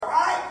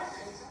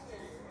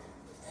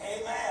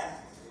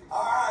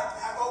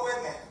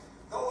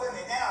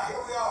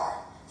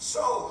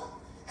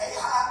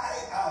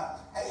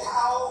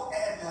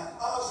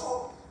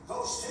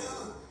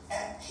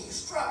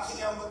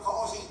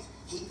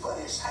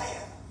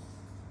hand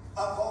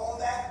upon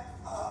that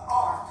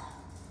ark.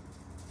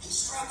 He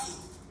struck him,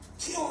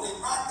 killed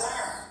him right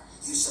there.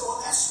 You say,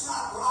 well, that's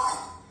not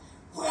right.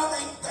 Well,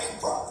 they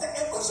broke,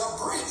 it was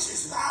a breach,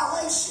 it's a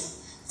violation.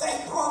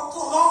 They broke the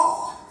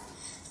law.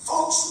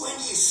 Folks, when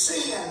you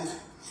sin,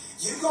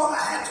 you're going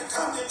to have to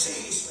come to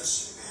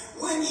Jesus.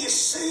 When you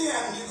sin,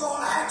 you're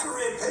going to have to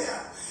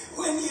repent.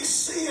 When you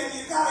sin,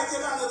 you got to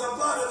get under the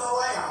blood of the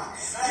Lamb.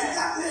 You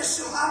got,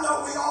 listen, I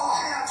know we all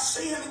have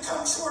sin and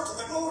come short to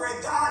the glory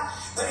of God,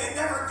 but it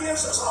never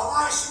gives us a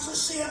license to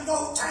sin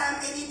no time,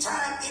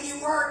 anytime,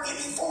 anywhere,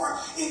 any form,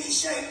 any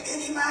shape,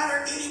 any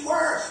matter,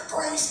 anywhere.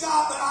 Praise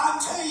God, but I'll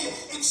tell you,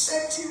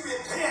 except you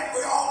repent,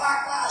 we all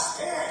likewise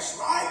perish,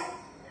 right?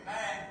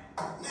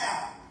 Amen.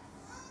 Now,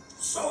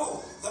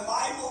 so the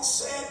Bible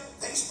said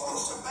they're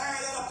supposed to bear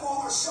that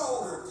upon their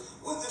shoulder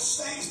with the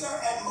staves there,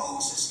 and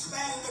Moses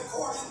commanded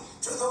according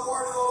to the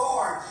word of the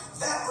Lord.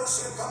 That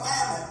was the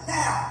commandment.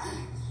 Now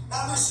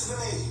listen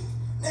to me.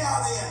 Now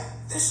then,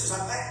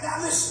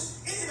 now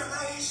listen, isn't it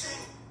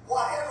amazing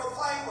what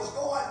everything was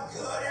going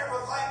good,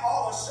 everything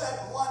all of a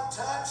sudden one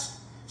touch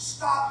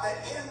stopped the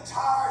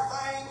entire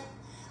thing?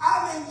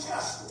 I mean,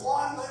 just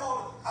one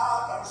little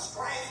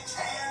strange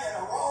hand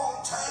and a wrong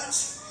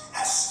touch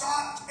that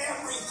stopped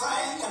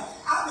everything.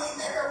 I mean,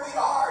 here we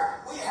are.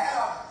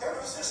 There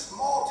was this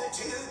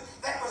multitude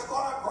that was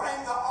going to bring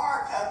the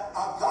ark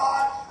of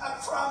God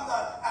from the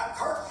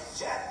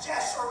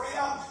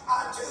Jezreel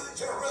to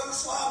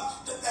Jerusalem,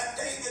 to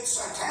David's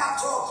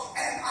capital,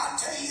 and I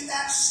tell you,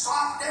 that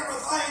stopped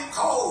everything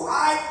cold,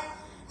 right?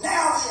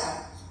 Now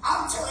then,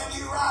 I'm telling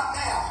you right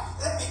now,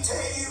 let me tell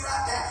you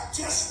right now,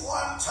 just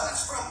one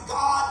touch from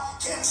God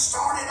can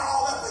start it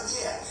all up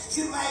again.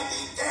 You may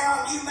be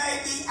down, you may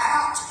be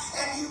out,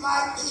 and you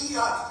might be,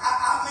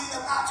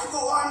 about to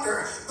go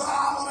under. But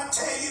I'm going to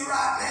tell you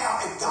right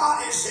now, if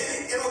God is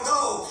in it, it'll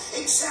go.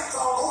 Except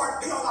the Lord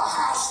build a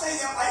house, they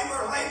that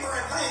labor, and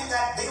they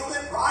that build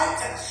it, right?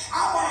 And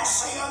I want to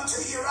say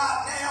unto you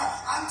right now,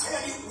 I'm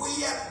telling you,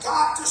 we have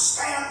got to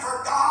stand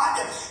for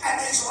God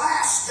and His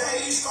last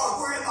days, because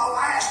we're in the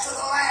last of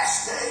the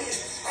last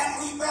days.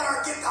 And we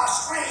better get the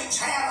strange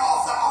hand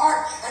off the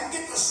ark and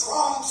get the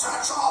strong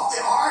touch off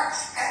the ark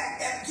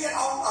and get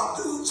on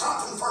do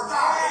something for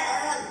God.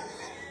 Amen.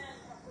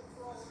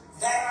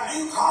 That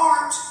new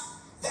cart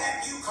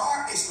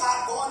is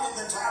not going in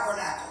the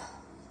tabernacle.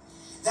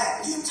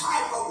 That new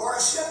type of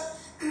worship,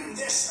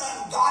 this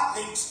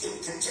ungodly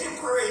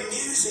contemporary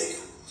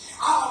music,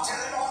 I'll tell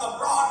it on the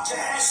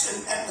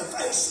broadcast and the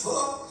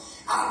Facebook.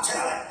 I'll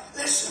tell it,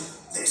 listen,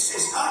 this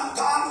is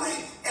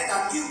ungodly, and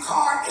a new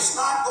cart is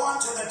not going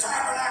to the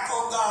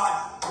tabernacle of God.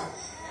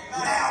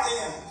 Amen. Now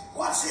then,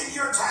 what's in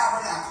your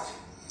tabernacle?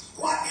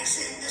 What is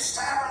in this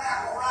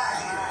tabernacle right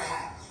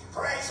here?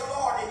 Praise the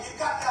Lord. If you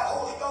got that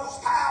Holy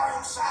Ghost power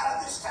inside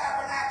of this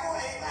tabernacle,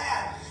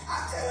 amen.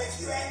 I tell you,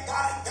 if you ain't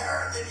got it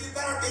there, then you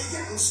better be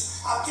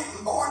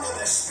getting born to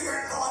the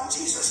Spirit, knowing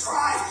Jesus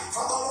Christ,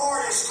 for the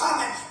Lord is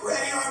coming,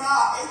 ready or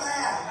not.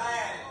 Amen.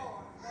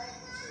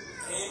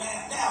 Amen.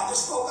 Now,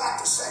 let's go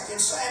back to 2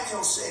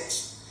 Samuel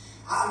 6.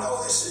 I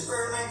know this is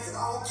very lengthy, and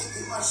I won't keep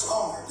you much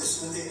longer.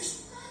 Listen to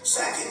this.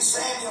 2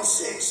 Samuel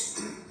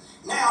 6.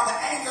 Now, the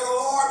anger of the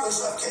Lord was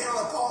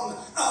kindled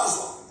upon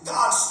Uzzah.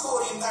 God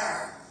smote him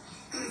there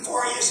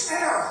for his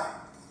error,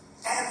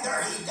 and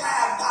there he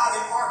died by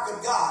the ark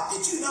of God.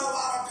 Did you know a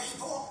lot of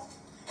people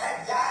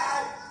had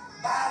died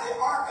by the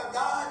ark of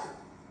God,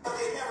 but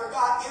they never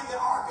got in the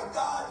ark of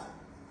God?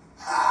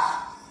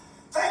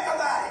 Think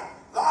about it.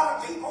 A lot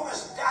of people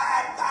has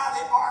died by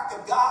the ark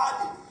of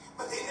God,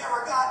 but they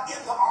never got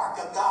in the ark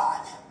of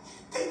God.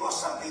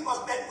 Some people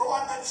have been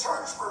going to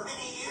church for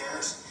many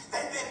years.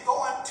 They've been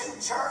going to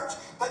church,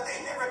 but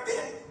they've never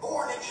been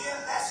born again.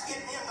 That's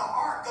getting in the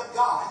ark of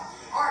God.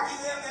 Are you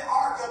in the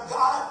ark of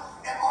God?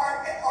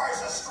 Or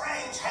is a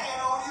strange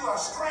hand on you, a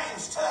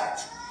strange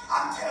touch?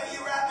 I'm telling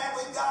you right now,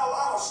 we've got a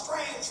lot of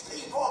strange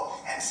people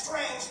and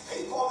strange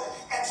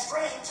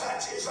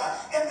touches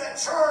in the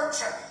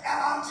church. And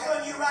I'm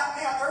telling you right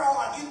now, they're on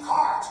a new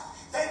cart.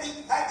 They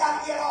got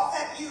to get off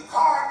that new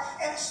cart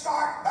and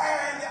start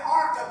bearing the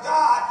ark of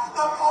God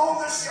up on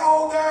the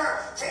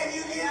shoulder. Can you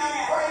give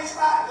Him praise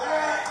right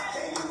there?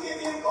 Can you give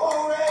Him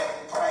glory?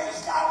 Praise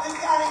God. We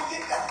got to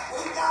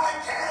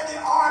carry the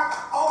ark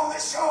on the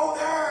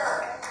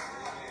shoulder.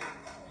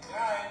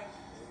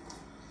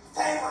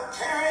 They were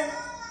carrying,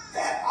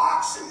 that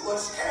oxen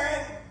was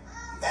carrying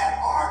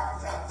that ark.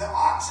 The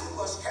oxen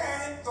was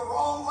carrying it the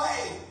wrong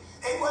way.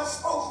 It was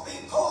supposed to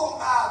be pulled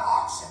by an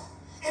oxen.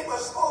 It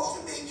was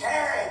supposed to be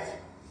carried.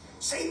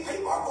 See,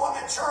 people are going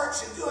to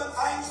church and doing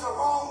things the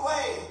wrong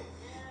way.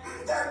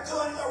 They're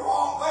doing it the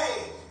wrong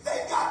way.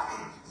 They got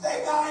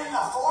it in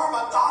a form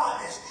of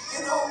godliness.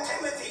 You know,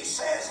 Timothy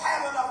says,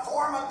 having a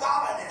form of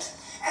godliness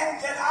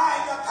and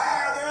denying the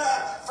power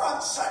thereof,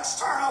 from such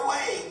turn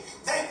away.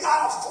 They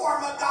got a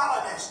form of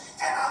godliness.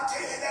 And I'll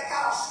tell you, they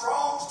got a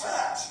strong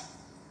touch.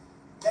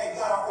 They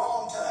got a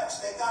wrong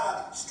touch. They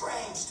got a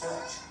strange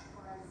touch.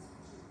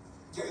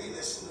 Do you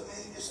listen to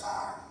me this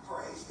hour?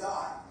 Praise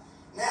God.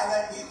 Now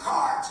that new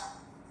cart,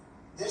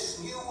 this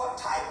new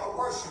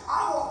worship.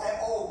 I want that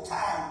old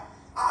time.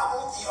 I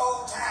want the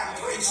old time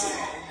preaching.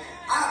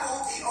 I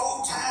want the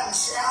old time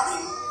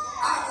shouting.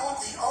 I want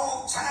the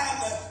old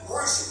time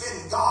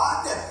worshiping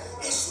God.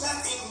 It's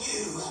nothing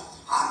new.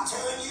 I'm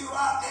telling you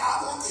right now,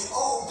 I want the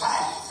old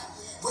path.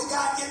 We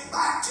got to get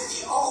back to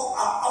the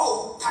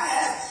old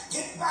path,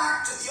 get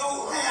back to the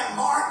old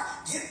landmark,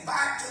 get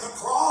back to the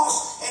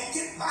cross, and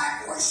get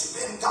back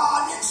worshiping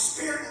God in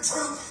spirit and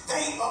truth. There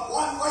ain't but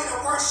one way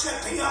to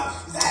worship Him.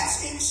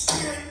 That's in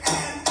spirit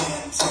and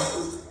in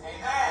truth.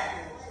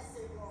 Amen.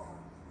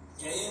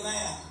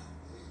 Amen.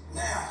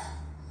 Now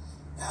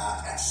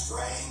that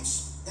strange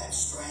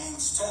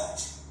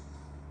touch,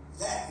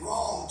 that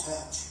wrong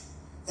touch,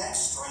 that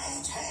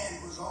strange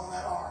hand was on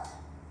that ark.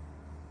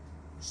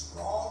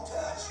 Strong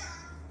touch.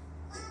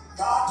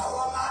 God told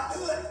them not to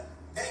do it.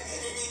 They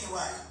did it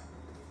anyway.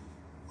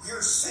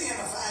 Your sin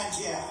will find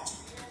you out.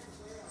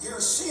 Your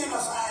sin will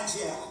find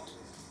you out.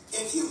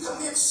 If you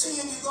commit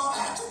sin, you're going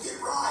to have to get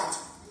right.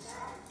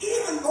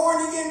 Even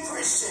born again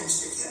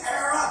Christians, if you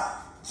err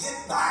up,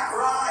 get back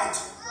right.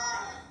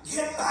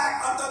 Get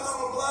back under the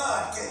little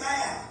blood.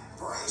 Amen.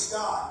 Praise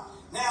God.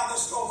 Now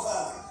let's go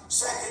further.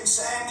 2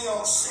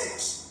 Samuel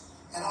 6.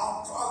 And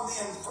I'll probably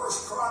in 1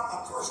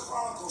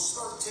 Chronicles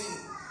 13.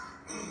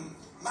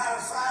 Matter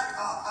of fact,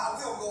 I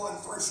will go in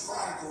 1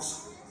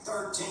 Chronicles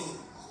 13.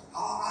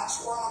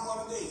 That's where I'm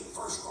going to be. 1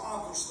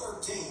 Chronicles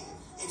 13.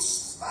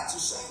 That's the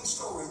same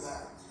story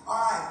there.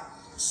 All right.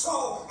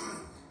 So,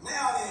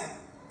 now then,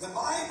 the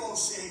Bible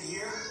said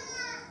here,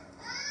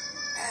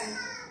 and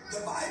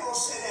the Bible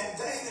said, and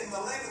David, in the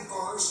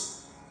 11th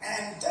verse,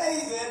 and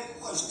David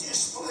was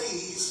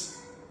displeased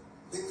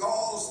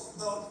because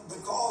the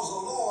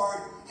Lord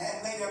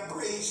had made a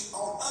breach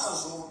on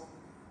Uzzah,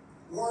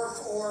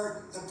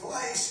 wherefore the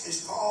place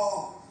is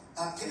called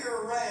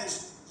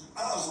Perez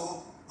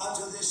Uzzah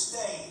unto this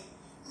day.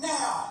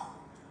 Now,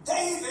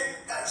 David,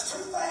 there's two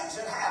things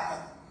that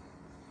happened.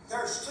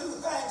 There's two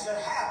things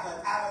that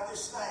happened out of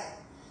this thing.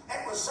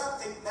 It was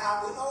something,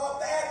 now we know a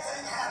bad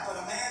thing happened.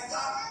 A man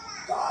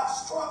God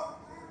struck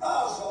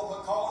Uzzah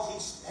because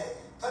he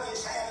put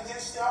his hand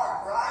against the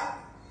ark, right?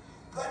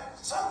 But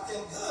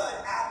something good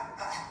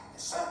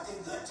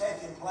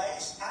taking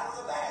place out of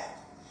the bad.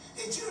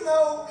 Did you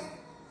know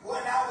when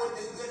I would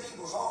do good,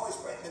 evil's always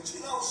great, but you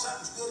know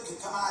something's good can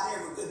come out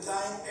of every good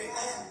thing?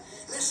 Amen.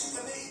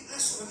 Listen to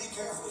me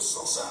carefully.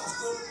 So something's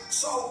good.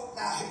 So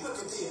now look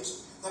at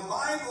this. The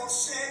Bible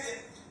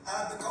said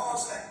that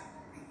because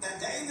that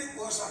David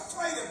was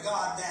afraid of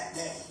God that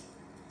day.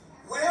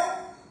 Well,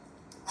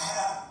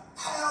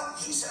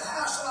 he said,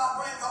 how shall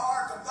I bring the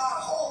ark of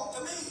God home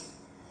to me?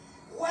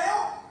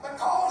 Well,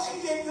 because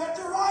he didn't do it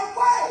the right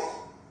way.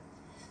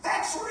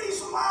 That's the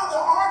reason why the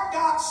ark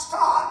got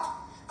stopped,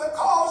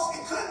 because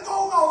it couldn't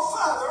go no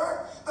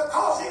further,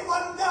 because it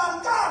wasn't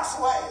done God's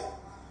way.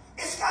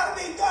 It's got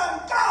to be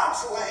done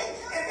God's way.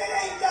 If it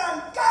ain't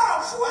done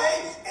God's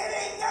way, it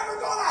ain't never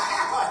going to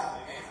happen.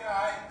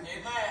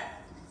 Amen.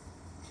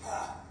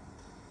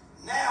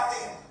 Now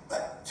then,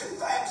 but two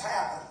things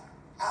happened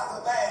out of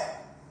the bad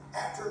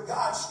after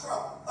God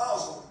struck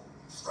Uzzah,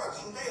 struck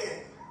him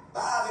dead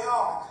by the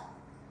ark.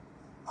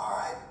 All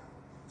right?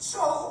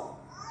 So,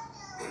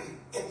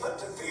 it put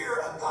the fear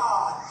of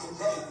God in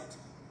David.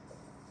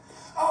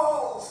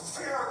 Oh, the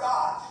fear of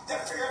God. The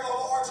fear of the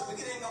Lord is the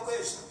beginning of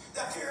wisdom.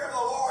 The fear of the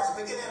Lord is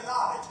the beginning of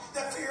knowledge.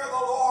 The fear of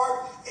the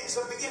Lord is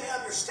the beginning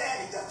of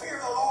understanding. The fear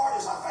of the Lord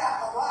is a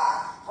fountain of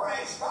life.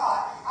 Praise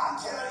God. I'm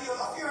telling you,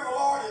 the fear of the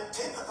Lord is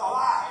tendeth the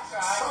life.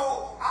 Right.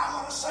 So, I'm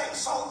going to say,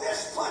 so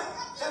this put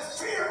the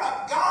fear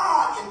of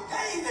God in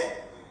David.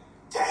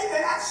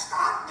 David, that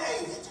stopped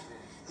David.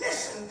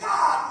 Listen,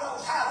 God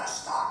knows how to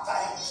stop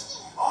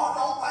things. Oh,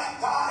 don't think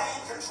God ain't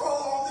in control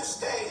on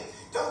this day.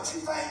 Don't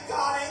you think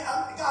God ain't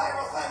got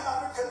everything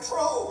under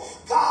control?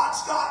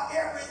 God's got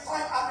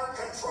everything under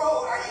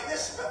control. Are you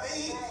listening to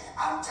me?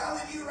 I'm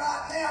telling you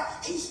right now,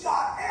 He's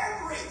got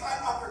everything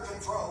under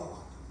control.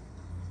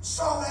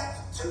 So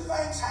that two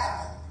things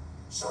happen.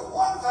 So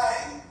one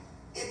thing,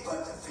 it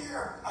put the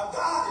fear of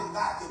God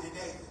back into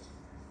David.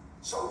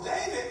 So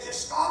David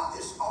just stopped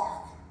this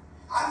ark.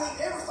 I mean,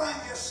 everything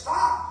just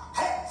stopped.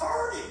 Had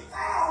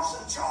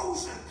 30,000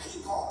 chosen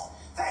people.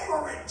 They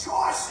were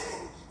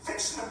rejoicing,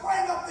 fixing to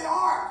bring up the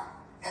ark.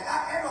 And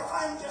that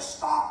everything just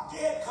stopped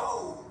dead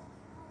cold.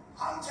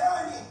 I'm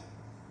telling you,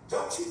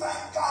 don't you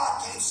think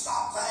God can't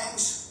stop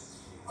things?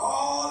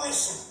 Oh,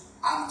 listen,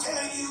 I'm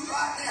telling you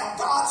right now,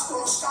 God's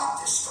going to stop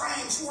this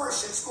strange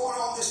worship that's going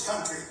on in this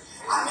country.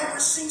 I've never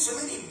seen so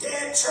many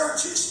dead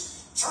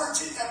churches.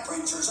 Churches and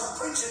preachers are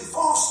preaching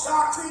false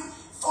doctrine,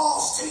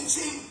 false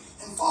teaching,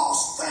 and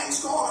false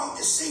things going on,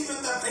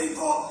 deceiving the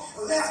people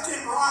left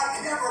and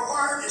right, and every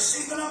word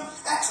deceiving them.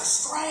 That's a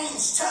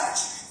strange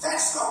touch.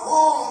 That's the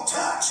wrong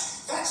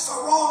touch. That's the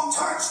wrong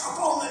touch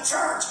upon the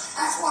church.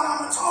 That's what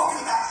I'm talking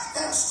about.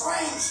 That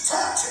strange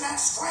touch and that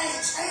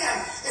strange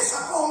hand is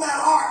upon that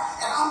ark.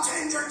 And I'm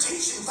telling you, they're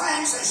teaching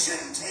things they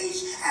shouldn't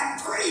teach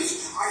and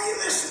preach. Are you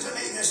listening to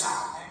me this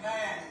hour?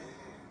 Amen.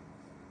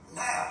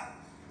 Now,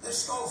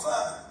 let's go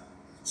further.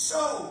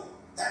 So,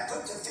 That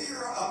put the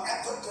fear of,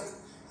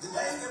 the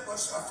David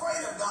was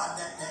afraid of God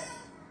that day.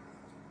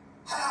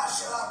 How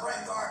shall I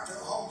bring the ark to the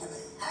home to me?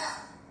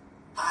 How?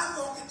 I'm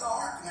going to get the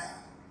ark now.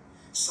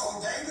 So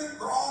David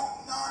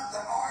brought not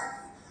the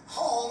ark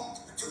home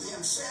to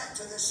himself,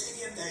 to the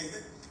city of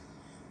David,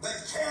 but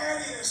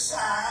carried it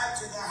aside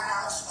to the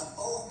house of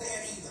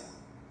Obed-Edom,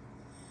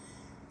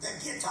 the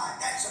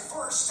Gittite. That's the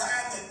first time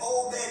that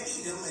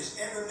Obed-Edom is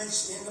ever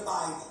mentioned in the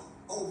Bible.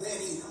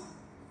 Obed-Edom.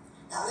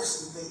 Now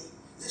listen to me.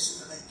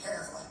 Listen to me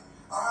carefully.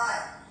 All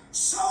right.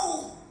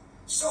 So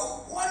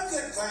one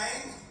good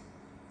thing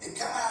that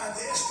come out of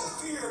this, the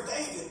fear of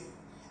David,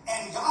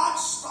 and God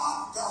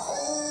stopped the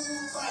whole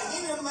thing.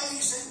 Isn't it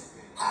amazing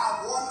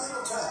how one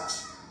little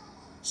touch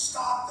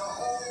stopped the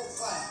whole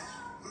thing?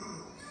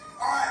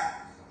 All right.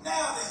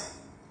 Now then,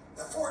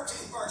 the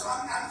 14th verse.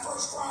 I'm 1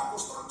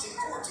 Chronicles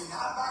 13:14.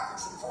 I'm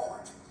backwards and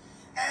forwards.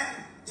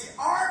 And the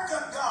ark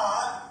of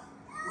God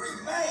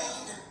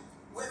remained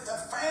with the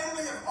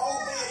family of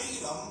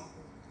Obed-Edom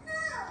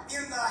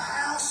in the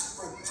house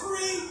for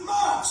 3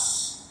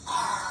 months.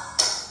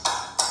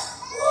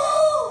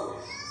 Woo!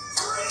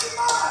 3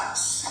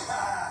 months.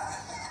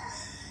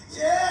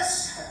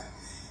 Yes.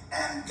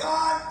 And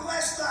God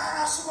blessed the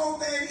house of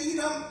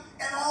Obed-Edom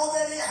and all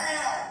that he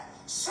had.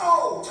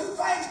 So, 2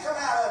 things come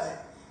out of it.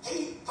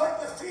 He put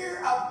the fear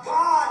of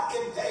God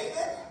in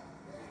David.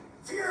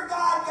 Fear of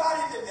God got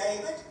into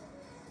David.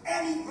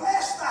 And he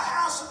blessed the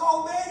house of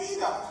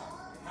Obed-Edom.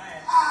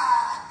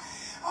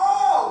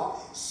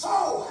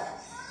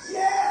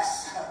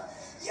 Yes.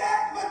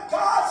 Yeah, but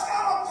God's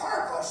got a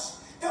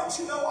purpose. Don't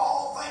you know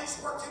all things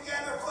work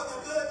together for the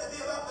good to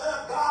them that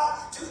love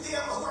God, to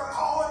them who are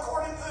called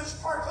according to his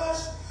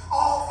purpose?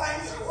 All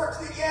things work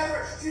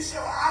together. You say,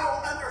 well, I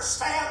don't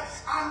understand.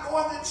 I'm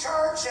going to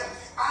church and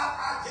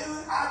I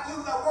do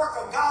the work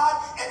of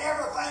God and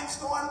everything's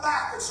going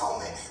backwards on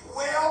me.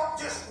 Well,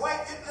 just wait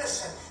and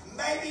listen.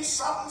 Maybe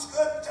something's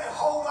good to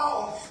hold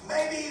on.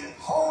 Maybe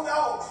hold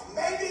on.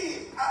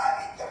 Maybe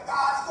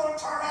God's going to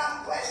turn around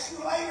and bless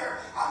you later.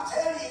 I'm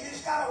telling you, you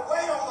just got to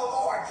wait on the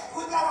Lord.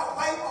 We've got to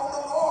wait on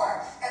the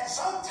Lord. And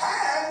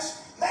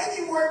sometimes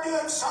maybe we're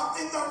doing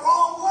something the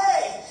wrong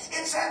way.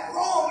 It's that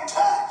wrong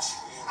touch.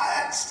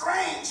 That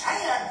strange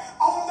hand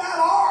on that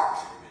ark.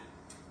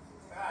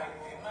 Right,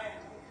 amen.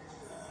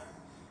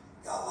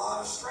 Got a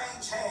lot of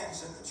strange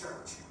hands in the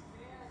church.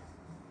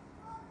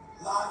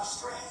 A lot of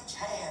strange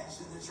hands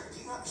in the church.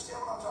 Do you understand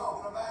what I'm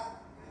talking about?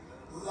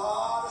 A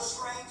lot of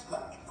strange.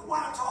 What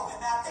I'm talking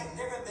about, they've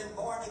never been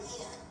born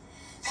again.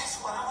 That's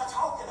what I'm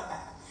talking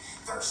about.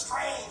 They're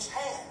strange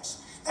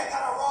hands. They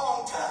got a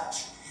wrong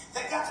touch.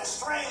 They got the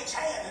strange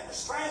hand and the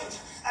strange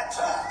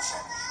touch.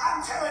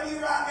 I'm telling you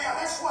right now,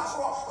 that's what's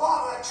wrong. A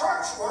lot of the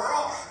church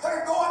world,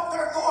 they're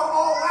going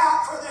all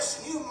out for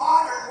this new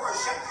modern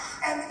worship.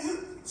 And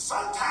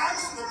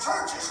sometimes the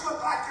churches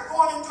look like you're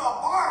going into a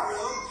bar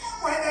room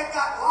where they've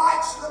got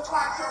lights that look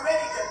like they're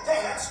ready to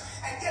dance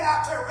and get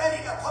out there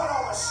ready to put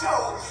on a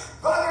show.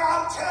 Brother,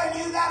 I'm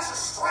telling you, that's a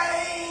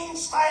strange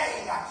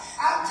thing.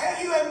 I'm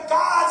telling you, and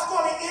God's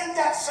going to end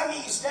that some of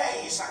these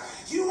days.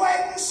 You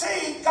wait and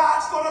see.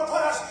 God's going to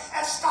put us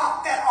and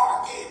stop that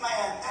ark,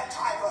 amen, that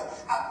type of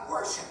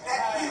worship,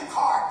 that new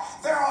cart.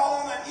 They're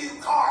all on a new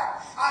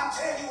cart. I'm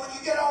telling you, when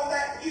you get on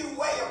that new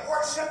way of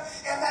worship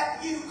and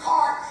that new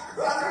cart,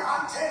 brother,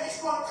 I'm telling you,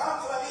 it's going to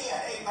come to an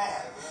end,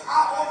 amen.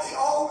 I want the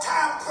old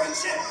time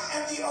preaching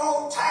and the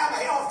old time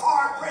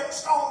hellfire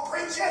brimstone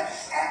preaching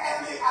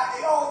and the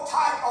old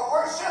type of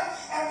worship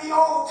and the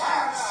old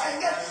time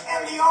singing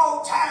and the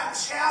old time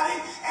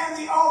shouting and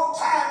the old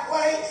time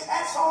way.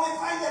 That's the only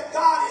thing that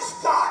God has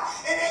got.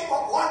 It ain't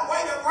but one way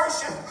to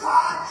worship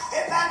God,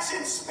 and that's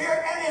in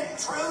spirit and in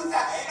truth. And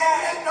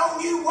it ain't no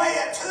new way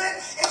to it.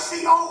 It's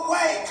the old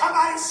way. Come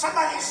on,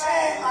 somebody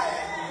say amen.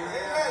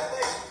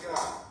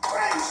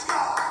 Praise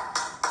God.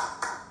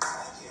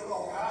 Thank you,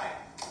 Lord.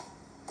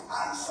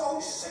 I'm so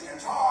sick and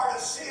tired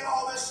of seeing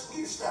all this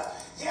new stuff.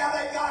 Yeah,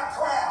 they've got a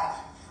crowd.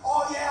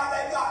 Oh, yeah,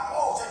 they've got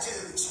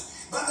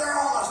multitudes. But they're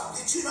on us.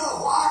 Did you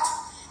know what?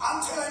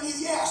 I'm telling you,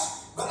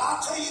 yes. But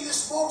I'll tell you,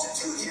 this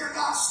multitude here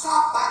got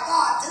stopped by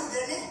God too,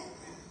 didn't he?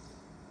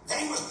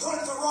 They was doing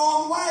it the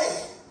wrong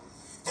way.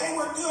 They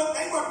were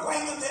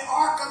bringing the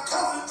Ark of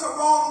Covenant the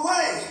wrong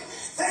way.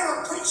 They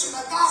were preaching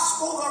the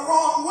gospel the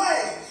wrong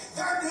way.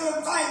 They're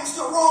doing things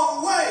the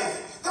wrong way.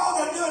 All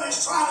they're doing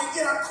is trying to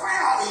get a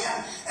crowd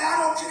in. And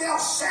I don't care, they'll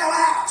sell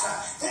out.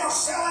 They're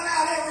selling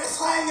out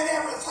everything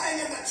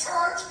in the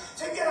church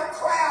to get a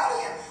crowd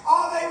in.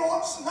 All they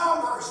want is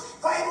numbers.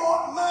 They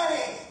want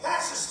money.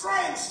 That's a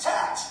strange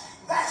touch.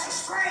 That's a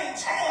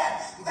strange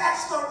hand.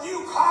 That's the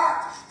new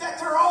cart that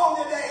they're on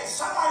today.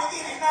 Somebody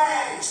give me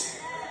praise.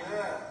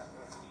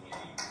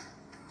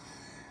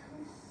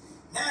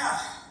 Now,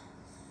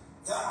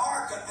 the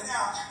ark of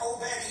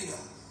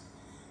Obed-Edom.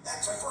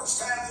 That's the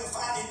first time you'll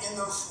find it in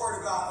the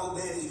word about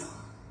Obed-Edom.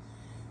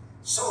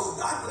 So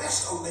God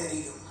blessed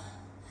Obed-Edom.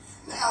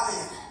 Now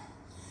then,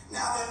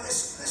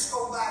 let's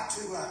go back to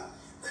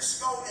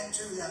let's go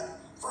into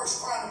 1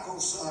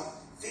 Chronicles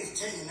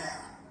 15 now.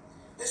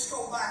 Let's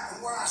go back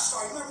from where I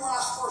started. Remember when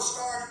I first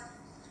started?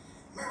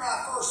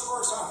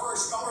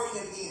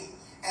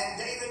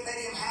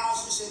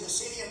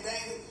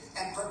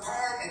 and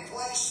prepared a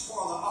place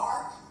for the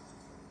ark.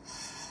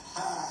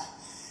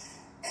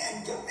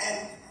 And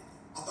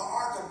the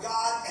ark of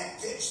God, and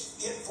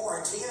pitched it for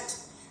a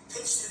tent.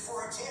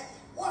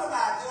 What am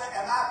I doing?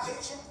 Am I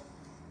pitching?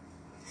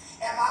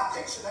 Am I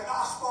pitching the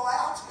gospel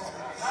out?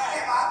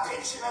 Am I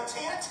pitching a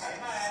tent?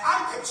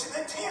 I'm pitching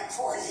a tent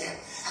for you.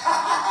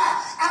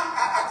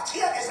 A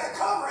tent is a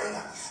covering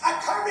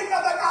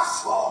of the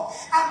gospel.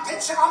 I'm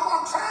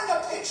trying to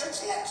pitch a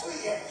tent to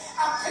you.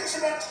 I'm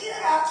pitching a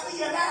tent out to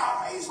you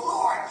now. Praise the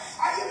Lord.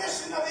 Are you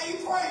listening to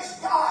me? Praise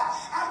God.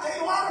 I'm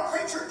telling you, a lot of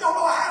preachers don't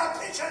know how to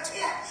pitch a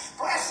tent.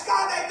 Bless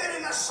God, they've been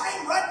in the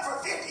same rut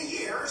for 50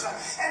 years,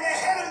 and they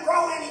haven't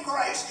grown any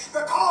grace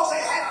because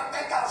they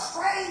got a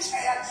strange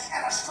head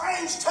and a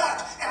strange touch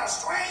and a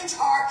strange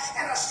heart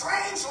and a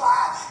strange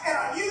life and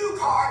a new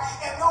car,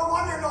 and no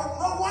wonder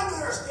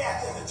there's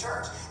death in the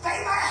church.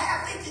 They might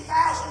have 50,000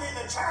 in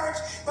the church,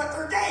 but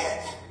they're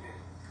dead.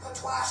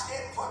 That's why I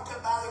stand plucked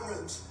up by the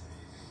roots.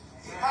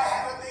 You might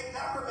have a big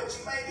number, but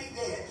you may be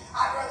dead.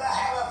 I'd rather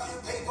have a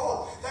few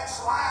people that's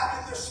alive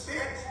in the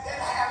spirit than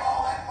have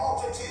all that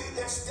multitude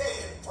that's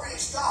dead.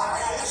 Praise God.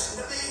 Hey,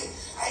 listen to me.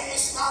 Hey,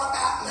 it's not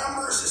about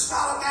numbers. It's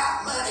not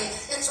about money.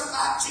 It's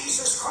about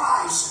Jesus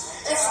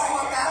Christ. It's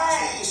all about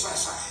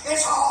Jesus.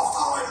 It's all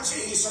following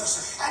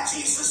Jesus. And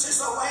Jesus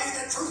is the way,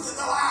 the truth, and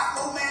the life.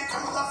 No man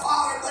come to the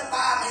Father but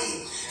by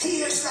me.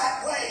 He is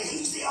that way.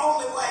 He's the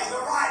only way,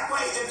 the right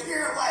way, the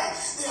pure way,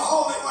 the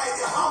holy way,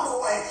 the humble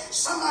way.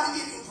 Somebody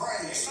give him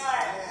praise.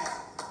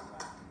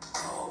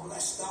 Oh,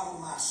 bless God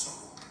on my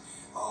soul.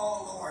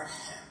 Oh, Lord.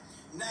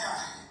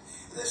 Now,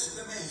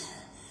 listen to me.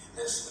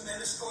 Listen to me.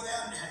 Let's go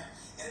down.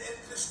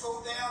 Let's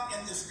go down.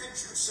 And the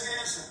scripture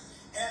says,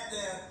 and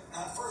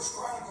 1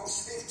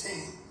 Chronicles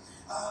 15.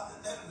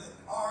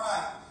 All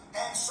right.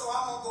 And so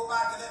I'm going to go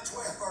back to that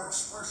 12th verse.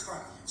 1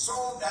 Chronicles.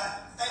 So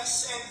they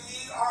said,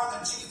 ye are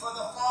the chief of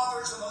the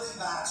fathers of the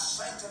Levites.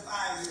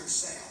 Sanctify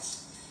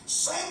yourselves.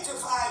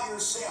 Sanctify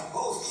yourself,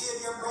 both ye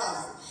and your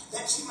brother,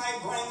 that ye may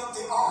bring up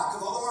the ark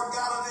of the Lord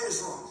God of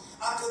Israel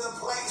unto the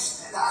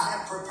place that I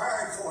have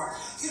prepared for.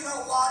 You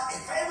know what?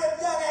 If they would have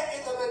done that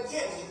in the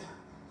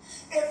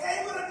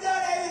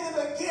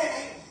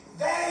beginning,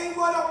 they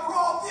would have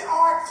brought the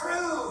ark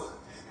through.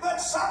 But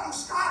something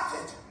stopped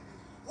it.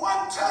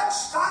 One touch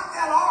stopped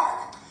that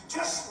ark.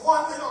 Just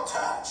one little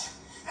touch.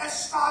 And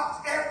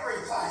stopped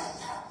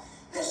everything.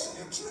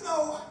 Listen, did you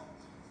know,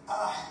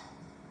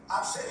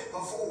 I've said it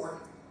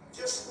before,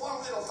 just one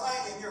little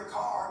thing in your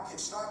car can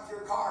stop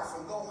your car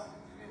from going.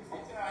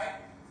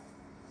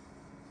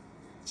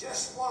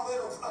 Just one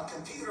little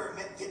computer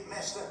get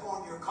messed up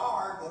on your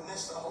car will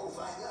mess the whole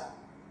thing up.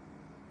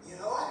 You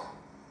know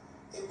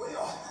it? It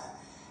will.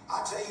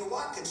 I'll tell you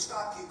what can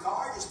stop your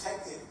car. Just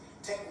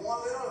take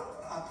one little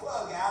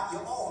plug out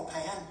your oil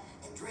pan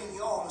and drain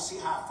your oil and see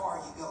how far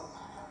you go.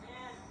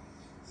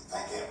 You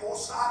think it will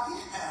stop you?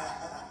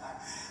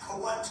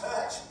 One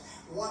touch,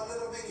 one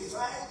little bitty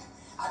thing.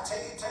 I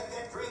tell you,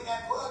 drain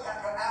that plug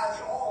out of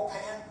the oil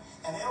pan,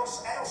 and it'll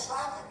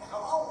stop it.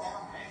 Come on now.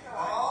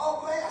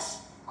 Oh,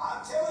 bless. I'm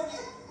telling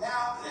you.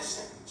 Now,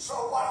 listen. So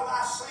what am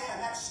I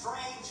saying? That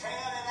strange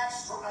hand and that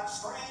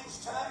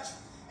strange touch,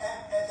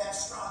 and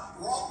that's the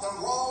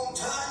wrong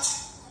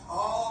touch.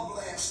 Oh,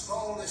 bless.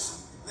 Oh,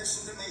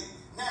 listen to me.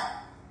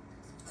 Now,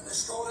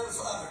 let's go a little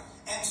further.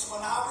 And so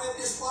when I read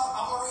this book,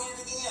 I'm going to read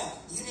it again.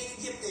 You need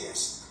to get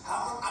this.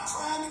 I'm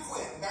trying to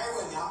quit. Bear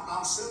with me.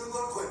 I'm soon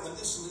going to quit, but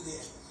listen to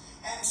this.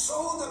 And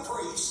so the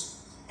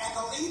priests and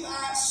the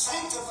Levites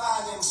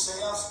sanctify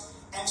themselves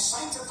and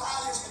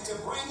sanctify themselves to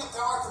bring up the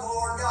ark of the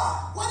Lord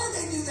God. Why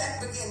did they do that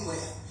to begin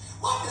with?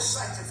 What does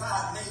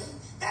sanctified mean?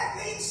 That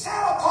means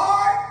set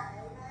apart.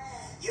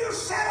 You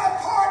set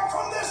apart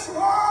from this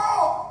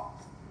world.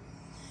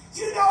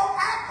 You don't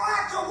act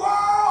like the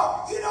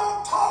world. You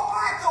don't talk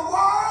like the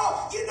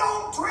world. You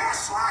don't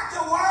dress like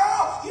the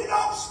world. You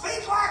don't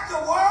speak like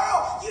the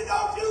world. You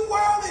don't do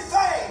worldly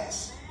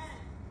things.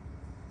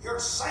 You're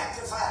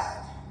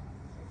sanctified.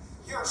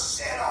 You're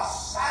set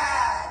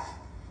aside.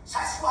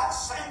 That's what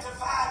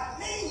sanctified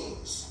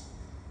means.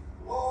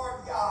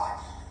 Lord God,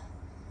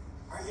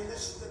 are you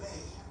listening to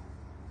me?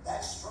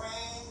 That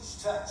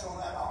strange touch on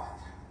that ark.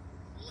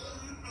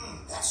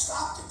 That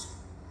stopped it.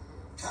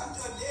 Come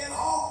to a dead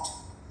halt.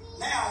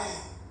 Now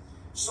then,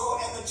 so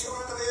and the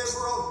children of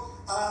Israel,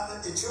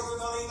 the children of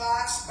the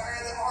Levites bear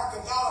the ark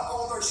of God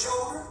upon their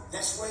shoulder.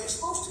 That's the way it's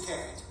supposed to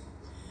carry it.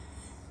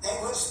 They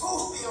were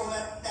supposed to be on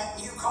that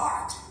new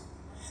cart,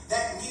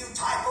 that new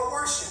type of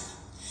worship.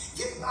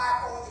 Get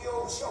back on the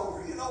old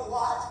shoulder. You know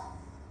what?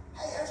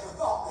 Hey, there's a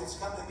thought that's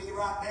come to me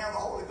right now. The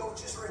Holy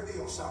Ghost just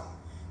revealed something.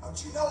 Don't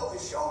you know the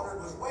shoulder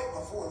was way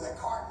before that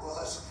cart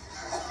was?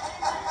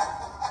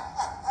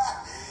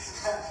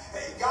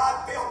 Hey,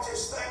 God built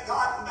this thing.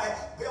 God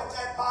built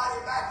that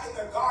body back in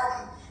the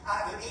garden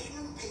of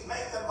Eden. He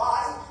made the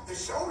body. The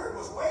shoulder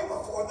was way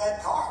before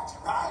that cart,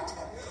 right?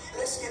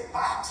 Let's get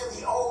back to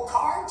the old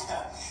cart.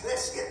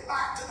 Let's get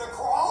back to the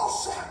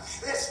cross.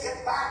 Let's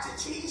get back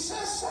to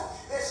Jesus.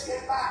 Let's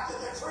get back to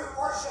the true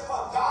worship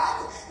of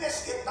God.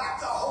 Let's get back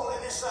to the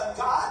holiness of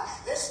God.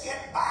 Let's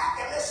get back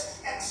and let's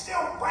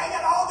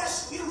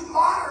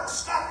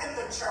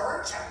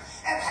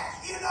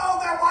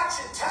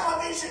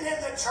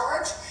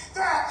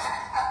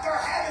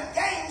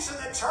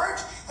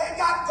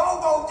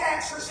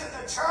lectures in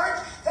the church.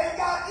 They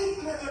got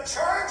eating in the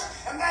church.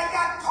 And they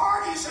got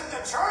parties in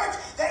the church.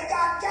 They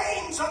got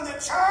games in the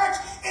church.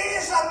 It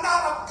is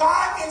not of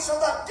God. It's of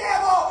the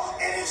devil.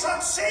 It is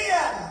of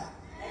sin.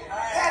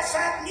 That's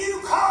that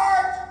new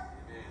card.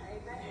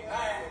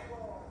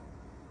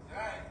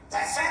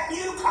 That's that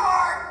new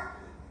card.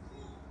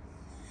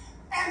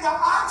 And the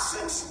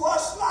oxen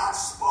was not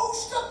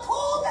supposed to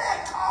pull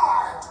that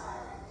cart.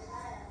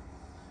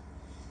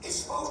 It's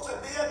supposed to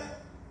have been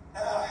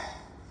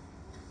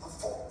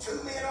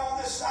two men on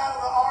this side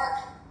of the ark,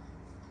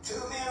 two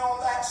men on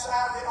that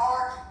side of the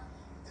ark,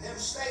 and them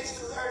staves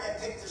through there. They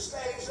pick the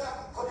staves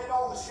up and put it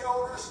on the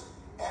shoulders,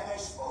 and they're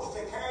supposed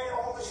to carry it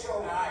on the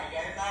shoulders.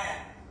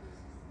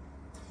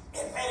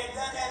 If they had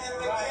done that in the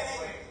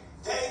beginning,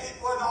 David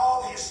and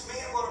all his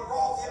men would have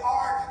brought the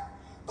ark.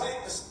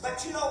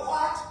 But you know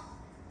what?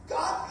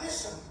 God,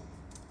 listen,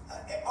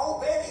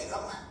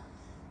 Obed-Edom,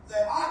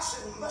 the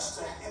oxen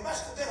must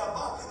have been a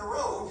bump in the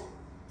road,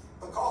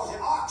 because the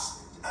ox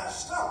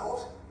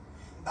stumbled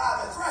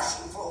by the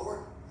threshing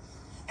floor.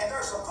 And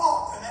there's a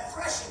fault, and that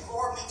threshing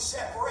floor means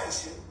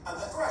separation of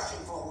the threshing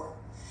floor.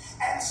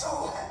 And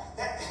so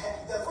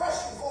the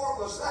threshing floor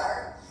was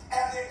there,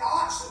 and the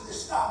oxen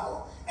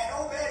stumbled. And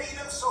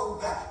Obed-Edom,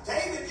 so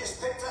David just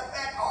picked up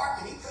that ark,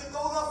 and he couldn't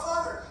go no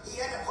further. He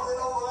had to put it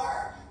over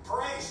there.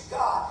 Praise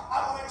God.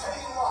 I'm going to tell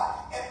you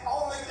what, and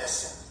only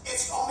listen,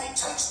 it only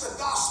takes the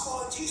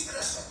gospel of Jesus.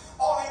 Listen,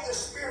 only the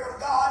Spirit of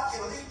God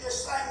can lead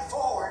this thing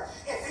forward.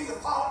 If you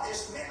follow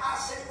this, I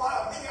say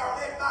what many are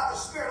led by the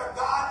Spirit of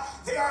God.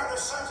 They are the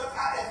sons of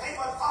God. If they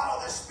would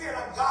follow the Spirit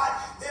of God,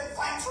 then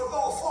things will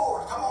go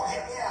forward. Come on,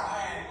 help me out.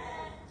 Amen.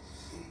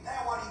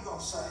 Now what are you going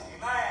to say?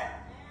 Amen.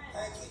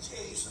 Thank you,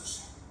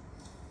 Jesus.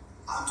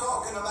 I'm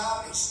talking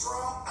about a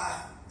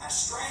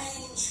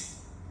strange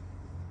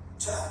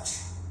touch,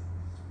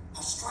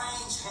 a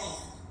strange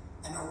hand,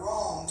 and a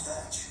wrong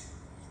touch,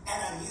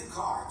 and a new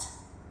cart.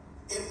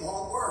 It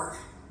won't work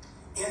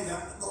in the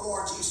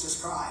Lord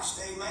Jesus Christ.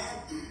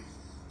 Amen.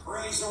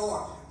 Praise the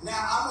Lord.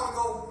 Now I'm going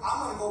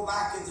to go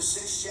back in the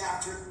 6th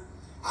chapter.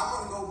 I'm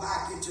going to go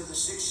back into the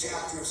 6th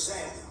chapter of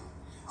Samuel.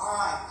 All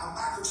right, I'm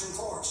backwards and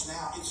forwards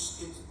now.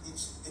 It's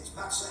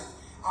about the same.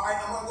 All right,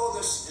 I'm going to go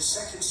to 2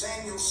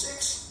 Samuel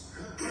 6.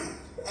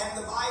 And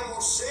the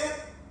Bible said,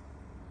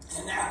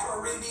 and after I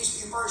read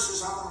these few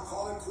verses, I'm going to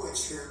call it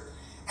quits here.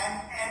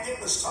 And it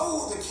was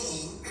told the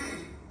king,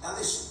 now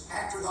listen,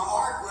 after the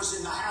ark was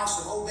in the house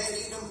of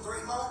Obed-Edom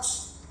 3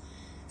 months,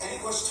 and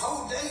it was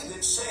told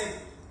David,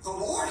 said, the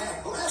Lord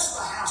had blessed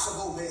the house of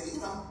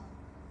Obed-Edom.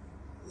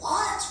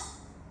 What?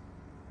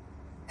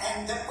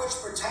 And that which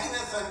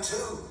pertaineth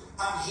unto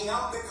him,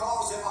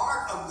 because the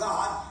ark of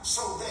God.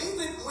 So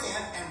David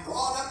went and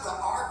brought up the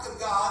ark of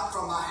God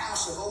from the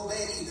house of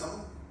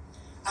Obed-Edom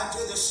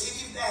unto the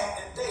city of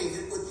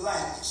David with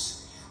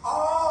gladness.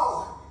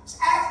 Oh,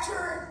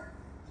 after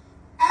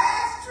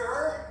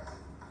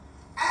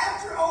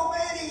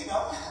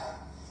Obed-Edom,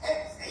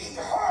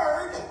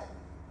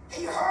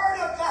 he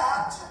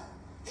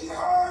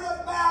heard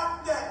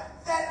about that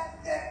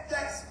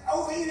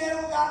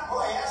Obed-Edom got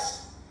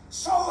blessed.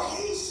 So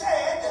he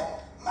said,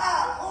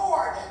 my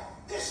Lord,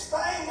 this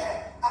thing,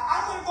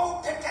 I'm going to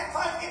go pick that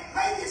thing.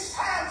 Maybe it's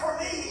time for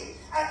me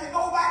to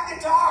go back to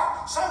the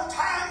ark.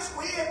 Sometimes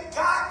we have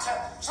got to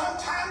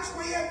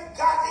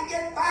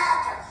get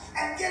back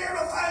and get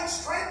everything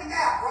straightened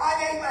out.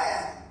 Right?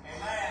 Amen.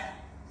 Amen.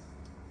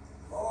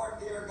 Lord,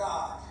 dear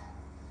God.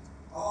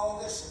 Oh,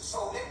 listen.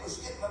 So it was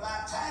getting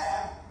about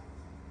time.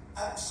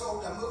 So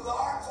to move the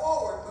ark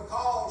forward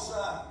because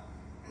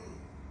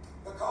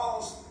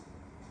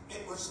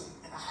it was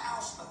in the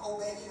house of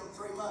Obed-Edom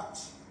 3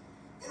 months.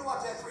 You know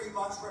what that 3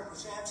 months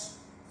represents?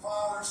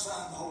 Father,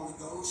 Son, Holy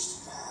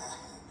Ghost.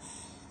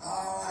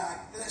 All right,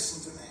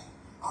 listen to me.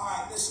 All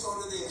right, let's go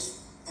to this.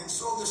 And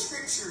so the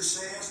scripture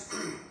says,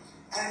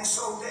 and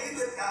so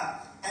David,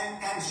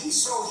 he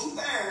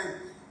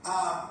buried,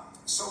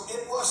 so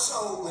it was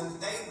so when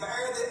they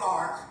buried the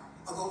ark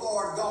of the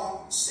Lord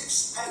gone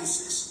 6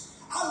 paces.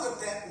 I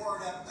looked that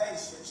word up,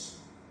 paces.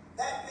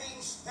 That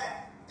means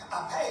that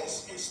a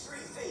pace is 3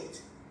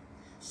 feet.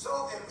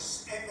 So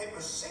it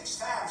was 6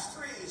 times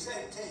 3 is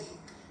 18.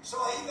 So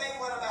they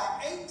went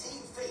about 18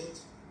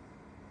 feet.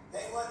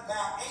 They went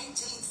about 18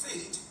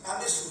 feet. Now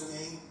listen to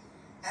me.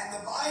 And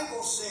the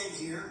Bible said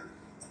here,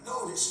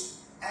 notice,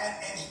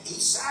 and he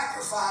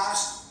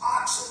sacrificed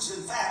oxen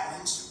and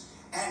fatlings,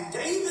 and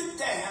David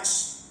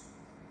danced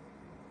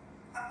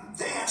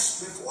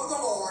before the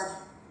Lord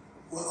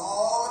with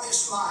all of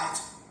his might,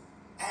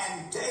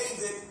 and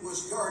David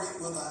was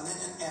girded with a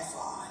linen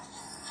ephod.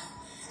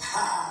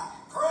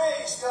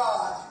 Praise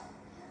God.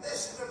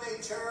 Listen to me,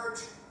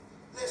 church.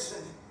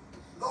 Listen.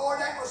 Lord,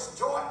 that was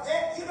joy.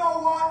 You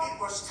know what? It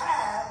was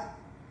time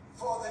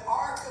for the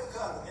Ark of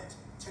Covenant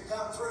to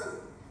come through.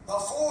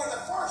 Before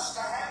the first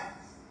time,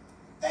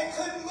 they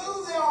couldn't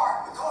move the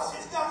Ark because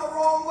it's done the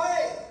wrong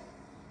way.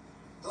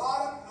 A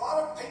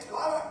lot of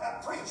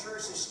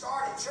preachers have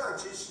started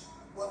churches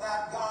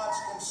without God's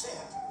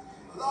consent.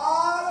 A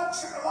lot of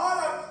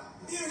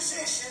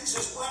Musicians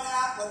has went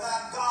out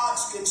without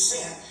God's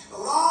consent. A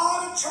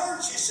lot of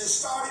churches have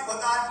started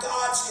without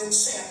God's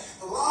consent.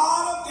 A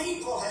lot of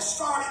people have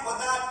started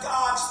without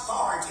God's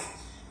authority.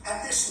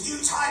 And this new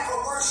type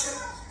of worship,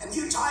 a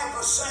new type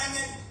of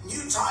singing,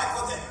 new type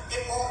of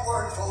it won't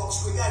work,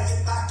 folks. We got to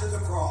get back to the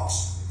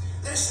cross.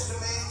 Listen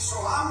to me. So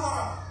I'm going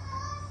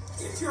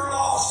to, if you're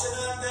lost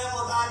and undone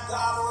without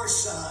God or His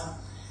Son,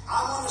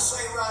 I want to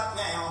say right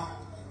now,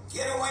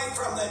 get away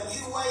from that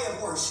new way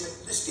of worship.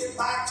 Let's get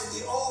back to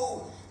the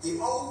old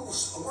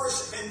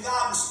worshiping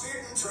God in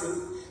spirit and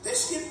truth.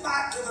 Let's get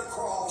back to the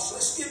cross.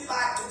 Let's get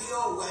back to the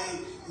old way,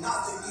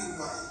 not the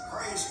new way.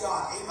 Praise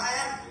God.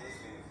 Amen.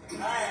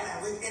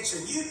 Amen. It's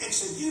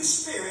a new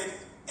spirit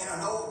and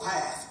an old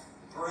path.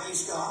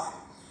 Praise God.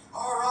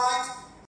 All right.